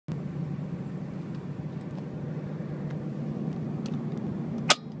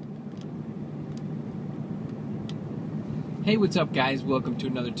Hey, what's up, guys? Welcome to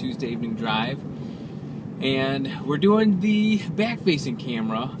another Tuesday evening drive. And we're doing the back-facing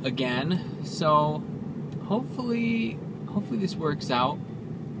camera again. So hopefully this works out.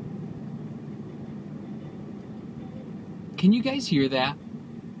 Can you guys hear that?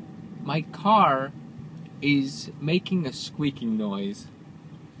 My car is making a squeaking noise.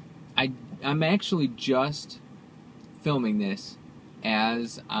 I'm actually just filming this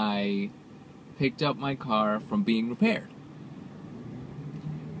as I picked up my car from being repaired.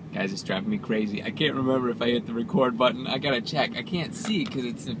 Guys, it's driving me crazy. I can't remember if I hit the record button. I gotta check. I can't see because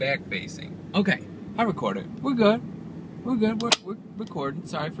it's the back facing. Okay, I recorded. We're good. We're good. We're recording.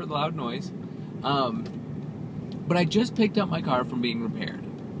 Sorry for the loud noise. But I just picked up my car from being repaired.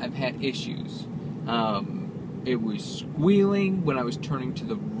 I've had issues. It was squealing when I was turning to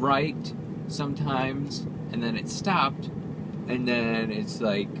the right sometimes, and then it stopped, and then it's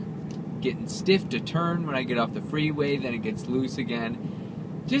like getting stiff to turn when I get off the freeway, then it gets loose again.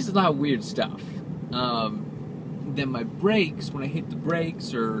 Just a lot of weird stuff. Then my brakes, when I hit the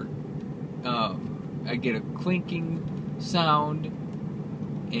brakes, or I get a clinking sound.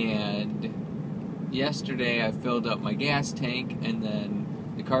 And yesterday I filled up my gas tank, and then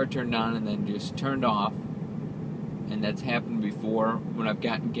the car turned on and then just turned off. And that's happened before when I've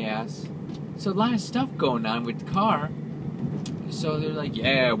gotten gas. So a lot of stuff going on with the car. So they're like,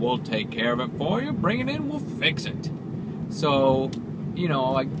 yeah, we'll take care of it for you. Bring it in, we'll fix it. So, you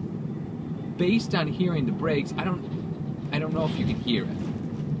know, like, based on hearing the brakes, I don't know if you can hear it.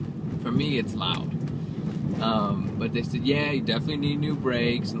 For me, it's loud. But they said, yeah, you definitely need new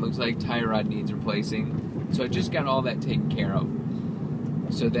brakes, and looks like tie rod needs replacing. So I just got all that taken care of.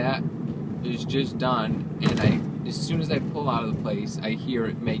 So that is just done, and as soon as I pull out of the place, I hear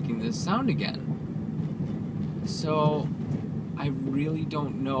it making this sound again. So I really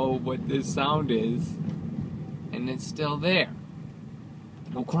don't know what this sound is, and it's still there.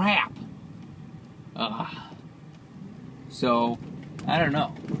 Oh crap! So I don't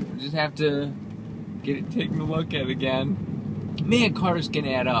know. I just have to get it taken a look at again. Man, cars can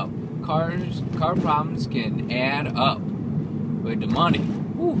add up. Car problems can add up with the money.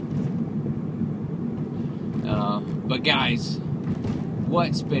 Whew. But guys,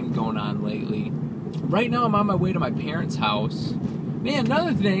 what's been going on lately? Right now I'm on my way to my parents' house. Man,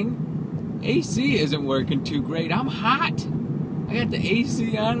 another thing, AC isn't working too great. I'm hot. I got the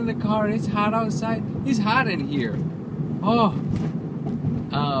AC on in the car and it's hot outside. It's hot in here. Oh.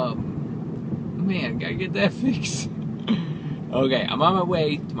 Man, gotta get that fixed. Okay, I'm on my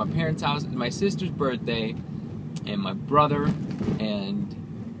way to my parents' house. It's my sister's birthday, and my brother and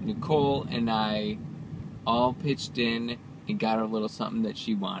Nicole and I all pitched in and got her a little something that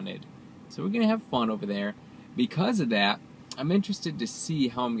she wanted. So we're gonna have fun over there. Because of that, I'm interested to see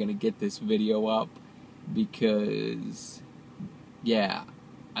how I'm gonna get this video up, because yeah,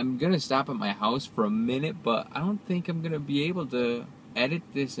 I'm gonna stop at my house for a minute, but I don't think I'm gonna be able to edit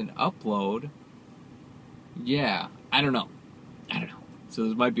this and upload. Yeah, I don't know. So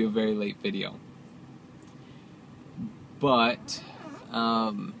this might be a very late video. But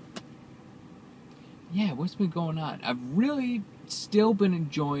yeah, what's been going on? I've really still been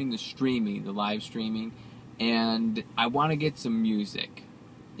enjoying the streaming, the live streaming, and I want to get some music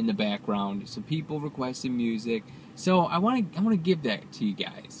in the background. Some people requested music, so I want to give that to you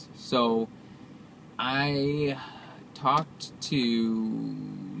guys. So I talked to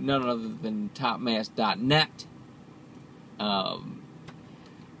none other than topmass.net,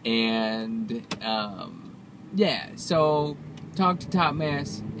 yeah, so talked to Top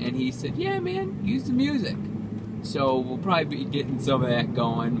Mass, and he said, yeah, man, use the music. So we'll probably be getting some of that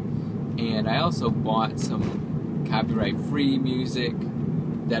going. And I also bought some copyright-free music.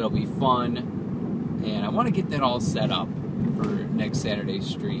 That'll be fun. And I want to get that all set up for next Saturday's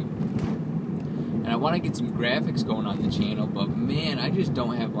stream. And I want to get some graphics going on the channel, but man, I just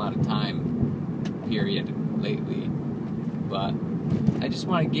don't have a lot of time, period, lately. But I just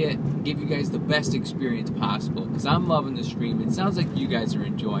want to give you guys the best experience possible, because I'm loving the stream. It sounds like you guys are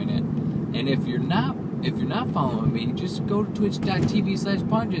enjoying it. And if you're not following me, just go to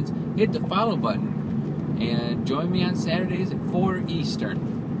twitch.tv/pungence, hit the follow button, and join me on Saturdays at 4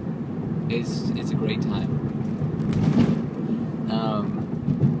 Eastern. It's a great time.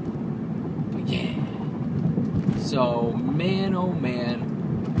 But yeah. So, man, oh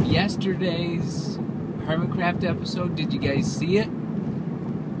man, yesterday's Hermitcraft episode, did you guys see it?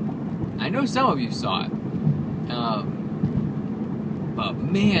 I know some of you saw it. But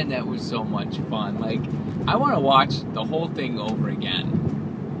man, that was so much fun. Like, I want to watch the whole thing over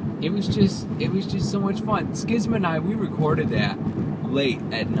again. It was just so much fun. Schisma and I, we recorded that late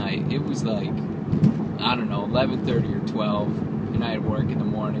at night. It was like I don't know, 11:30 or 12, and I had work in the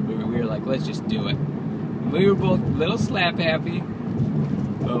morning. We were like, let's just do it. We were both a little slap happy.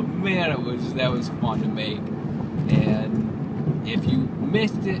 Oh man, that was fun to make. And if you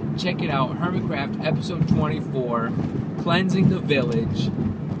missed it, check it out. Hermitcraft episode 24, Cleansing the Village.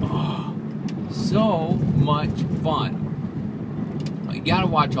 Oh, so much fun. You gotta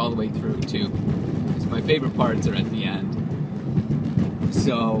watch all the way through too, because my favorite parts are at the end.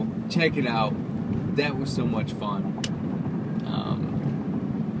 So check it out. That was so much fun.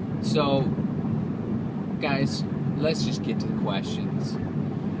 So guys, let's just get to the questions.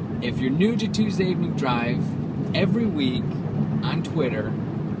 If you're new to Tuesday Evening Drive, every week on Twitter,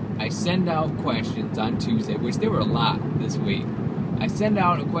 I send out questions on Tuesday, which there were a lot this week. I send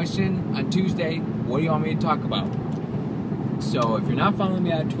out a question on Tuesday, what do you want me to talk about? So if you're not following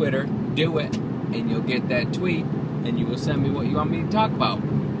me on Twitter, do it, and you'll get that tweet, and you will send me what you want me to talk about.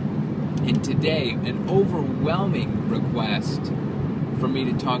 And today, an overwhelming request for me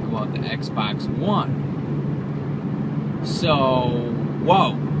to talk about the Xbox One. So,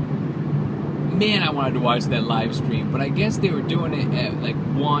 whoa. Man, I wanted to watch that live stream, but I guess they were doing it at like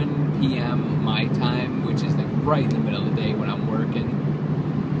 1 p.m. my time, which is like right in the middle of the day when I'm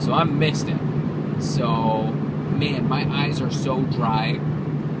working. So I missed it. So, man, my eyes are so dry.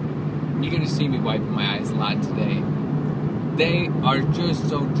 You're going to see me wiping my eyes a lot today. They are just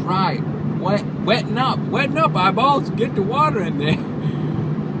so dry. Wetting up, eyeballs. Get the water in there.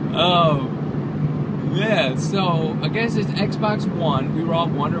 Yeah, so I guess it's Xbox One. We were all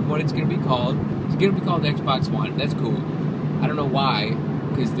wondering what it's going to be called. It's going to be called Xbox One. That's cool. I don't know why,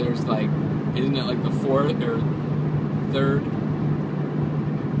 because there's like, isn't it like the fourth or third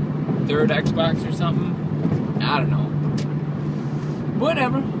Xbox or something? I don't know.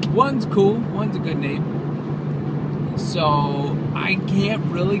 Whatever. One's cool. One's a good name. So I can't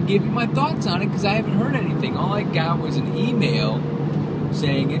really give you my thoughts on it because I haven't heard anything. All I got was an email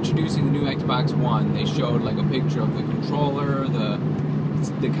saying introducing the new Xbox One. They showed like a picture of the controller, the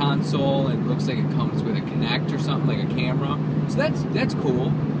console, and it looks like it comes with a Kinect or something, like a camera. So that's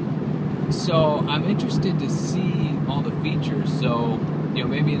cool. So I'm interested to see all the features. So, you know,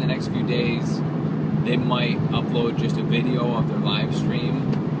 maybe in the next few days they might upload just a video of their live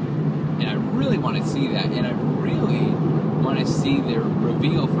stream. And I really want to see that. And I really want to see their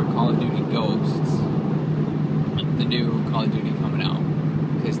reveal for Call of Duty Ghosts, the new Call of Duty coming out.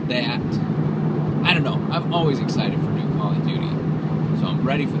 Because that, I don't know, I'm always excited for new Call of Duty, so I'm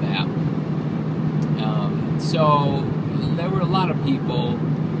ready for that. So there were a lot of people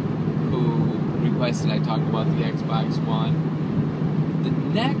who requested I talk about the Xbox One. The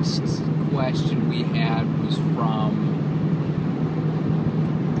next question we had was from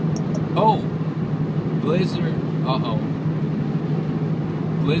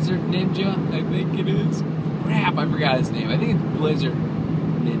Blizzard Ninja, I think it is. Crap, I forgot his name. I think it's Blizzard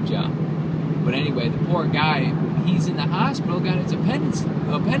Ninja. But anyway, the poor guy, he's in the hospital, got his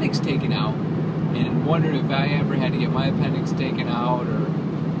appendix taken out, and wondered if I ever had to get my appendix taken out, or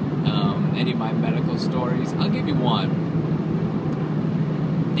any of my medical stories. I'll give you one.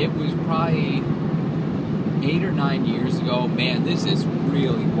 It was probably 8 or 9 years ago. Man, this is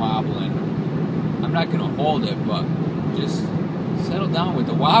really wobbling. I'm not going to hold it, but just settle down with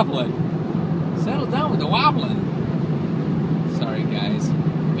the wobbling. Settle down with the wobbling. Sorry, guys.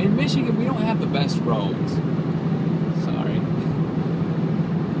 In Michigan, we don't have the best roads. Sorry.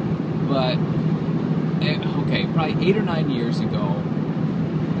 But, okay, probably 8 or 9 years ago,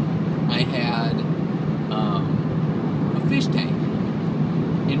 I had a fish tank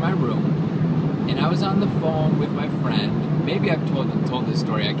in my room. And I was on the phone with my friend. Maybe I've told this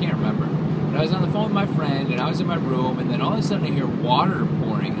story, I can't remember. But I was on the phone with my friend, and I was in my room, and then all of a sudden I hear water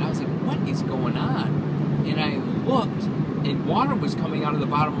pouring. And I was like, what is going on? And I looked, and water was coming out of the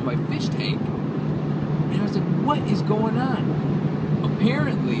bottom of my fish tank. And I was like, what is going on?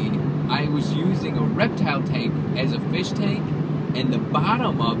 Apparently, I was using a reptile tank as a fish tank, and the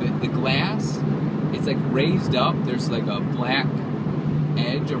bottom of it, the glass, it's like raised up. There's like a black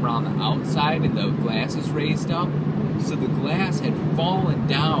edge around the outside, and the glass is raised up. So the glass had fallen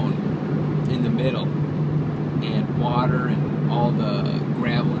down in the middle, and water and all the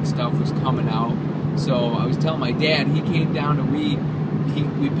gravel and stuff was coming out. So I was telling my dad, he came down and we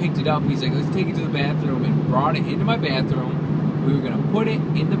picked it up. He's like, let's take it to the bathroom, and brought it into my bathroom. We were going to put it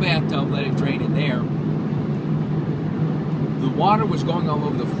in the bathtub, let it drain in there. The water was going all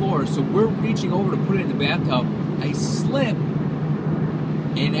over the floor, so we're reaching over to put it in the bathtub. I slip,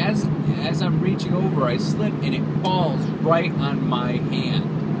 and as I'm reaching over, I slip, and it falls right on my hand.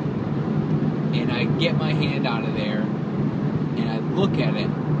 And I get my hand out of there, and I look at it,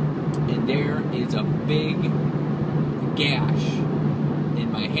 and there is a big gash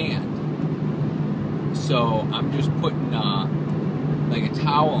in my hand. So I'm just putting like a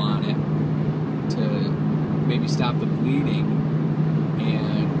towel on it to maybe stop the bleeding,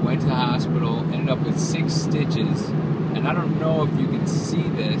 and went to the hospital, ended up with 6 stitches, and I don't know if you can see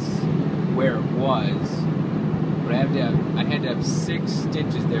this where it was, but I had to have 6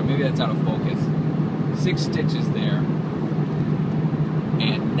 stitches there. Maybe that's out of focus. 6 stitches there.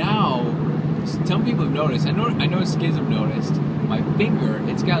 And now some people have noticed, I know Skids have noticed, my finger,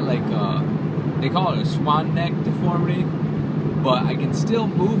 it's got like they call it a swan neck deformity, but I can still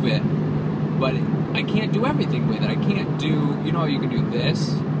move it, but I can't do everything with it. I can't do, you know, you can do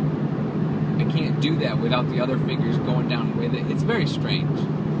this. I can't do that without the other fingers going down with it. It's very strange.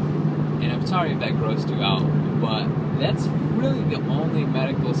 And I'm sorry if that grossed you out, but that's really the only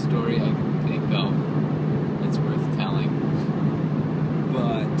medical story I can think of that's worth telling.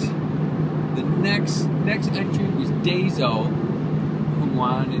 But the next entry was Dazo, who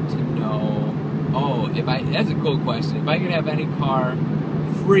wanted to know, that's a cool question. If I could have any car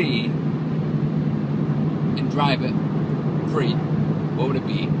free and drive it free, what would it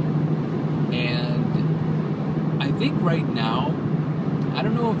be? And I think right now, I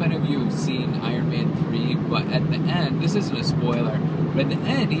don't know if any of you have seen Iron Man 3, but at the end, this isn't a spoiler, but at the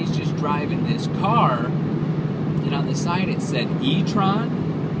end, he's just driving this car, and on the side it said e-tron,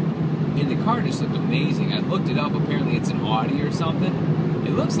 and the car just looked amazing. I looked it up, apparently it's an Audi or something.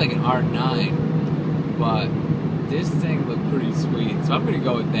 It looks like an R9, but this thing looked pretty sweet, so I'm going to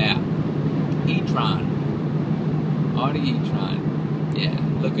go with that. E-tron. Audi e-tron. Yeah,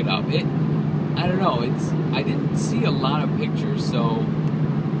 look it up. I don't know, I didn't see a lot of pictures, so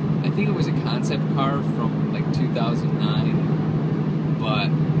I think it was a concept car from like 2009, but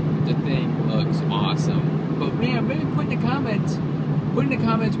the thing looks awesome. But man, maybe put in the comments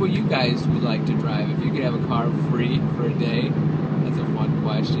what you guys would like to drive if you could have a car free for a day. That's a fun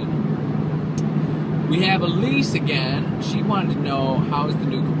question. We have Elise again. She wanted to know, how's the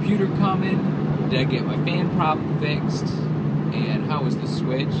new computer coming? Did I get my fan problem fixed? And how was the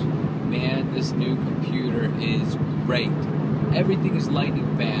switch? Man, this new computer is great. Everything is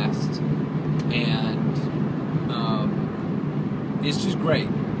lightning fast, and it's just great.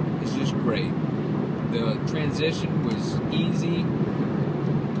 It's just great. The transition was easy.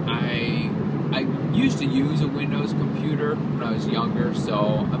 I used to use a Windows computer when I was younger,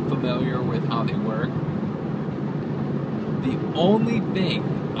 so I'm familiar with how they work. The only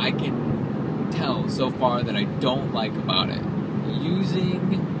thing I can tell so far that I don't like about it,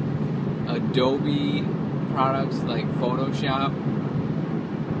 using Adobe products like Photoshop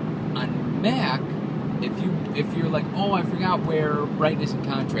on Mac, if you're like, oh, I forgot where brightness and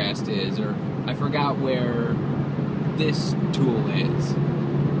contrast is, or I forgot where this tool is,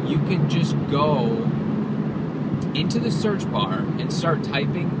 you can just go into the search bar and start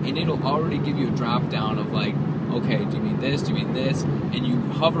typing, and it'll already give you a drop down of like, okay, do you mean this, do you mean this, and you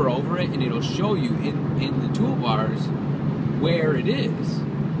hover over it and it'll show you in the toolbars where it is.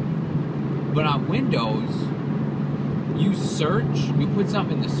 But on Windows, you search, you put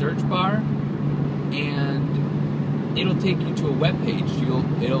something in the search bar, and it'll take you to a web page. You'll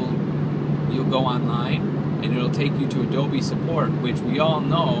go online, and it'll take you to Adobe support, which we all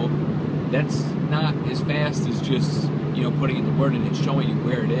know that's not as fast as just, you know, putting in the word and it's showing you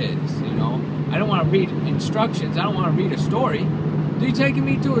where it is. You know, I don't want to read instructions. I don't want to read a story. Are you taking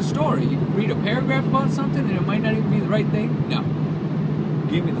me to a story? You can read a paragraph about something, and it might not even be the right thing. No.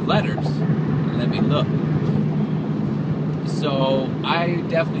 Give me the letters and let me look. So I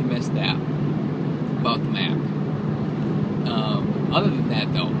definitely missed that about the Mac. Other than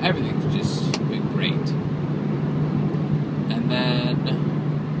that, though, everything's just been great. And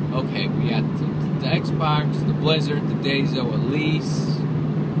then, okay, we got the Xbox, the Blizzard, the Dazo, Elise,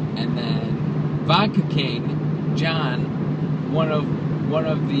 and then Vodka King, John, one of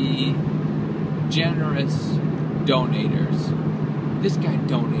the generous donators. This guy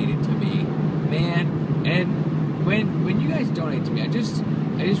donated to me, man, and when you guys donate to me, I just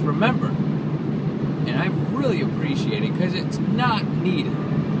remember, and I really appreciate it, because it's not needed.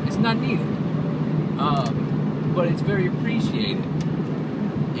 It's not needed, but it's very appreciated.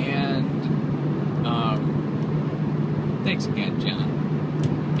 And thanks again, John.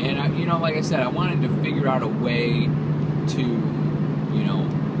 And like I said, I wanted to figure out a way to,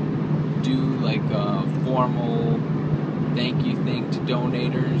 do like a formal thank you thing to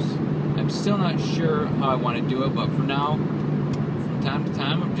donators. I'm still not sure how I want to do it, but for now, from time to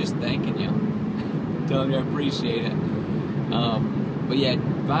time, I'm just thanking you. Telling you I appreciate it. But yeah,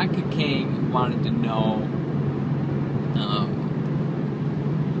 Vodka King wanted to know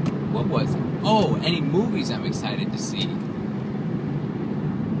What was it? Oh, any movies I'm excited to see.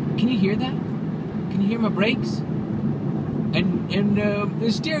 Can you hear that? Can you hear my brakes? And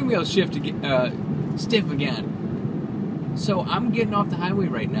the steering wheel stiff again. So I'm getting off the highway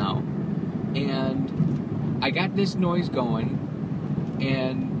right now, and I got this noise going,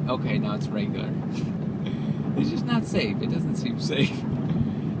 and okay, now it's regular. It's just not safe. It doesn't seem safe.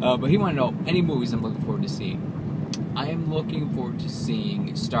 But he wanted to know any movies I'm looking forward to seeing. I am looking forward to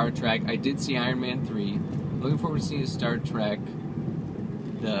seeing Star Trek. I did see Iron Man 3. Looking forward to seeing Star Trek,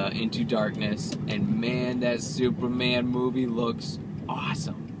 the Into Darkness, and man, that Superman movie looks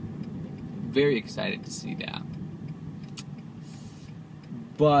awesome. Very excited to see that.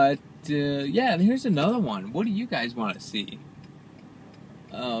 But yeah, here's another one. What do you guys want to see?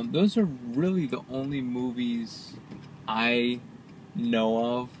 Those are really the only movies I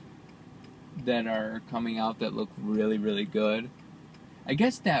know of that are coming out that look really, really good. I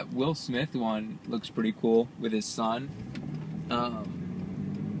guess that Will Smith one looks pretty cool with his son.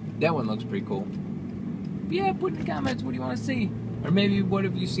 That one looks pretty cool. But yeah, put in the comments what do you want to see, or maybe what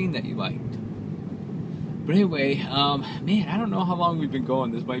have you seen that you liked. But anyway, man, I don't know how long we've been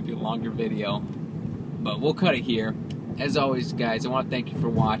going. This might be a longer video, but we'll cut it here. As always, guys, I want to thank you for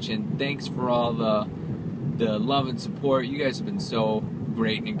watching. Thanks for all the love and support. You guys have been so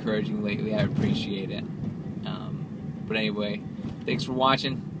great and encouraging lately. I appreciate it. But anyway, thanks for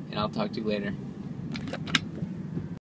watching, and I'll talk to you later.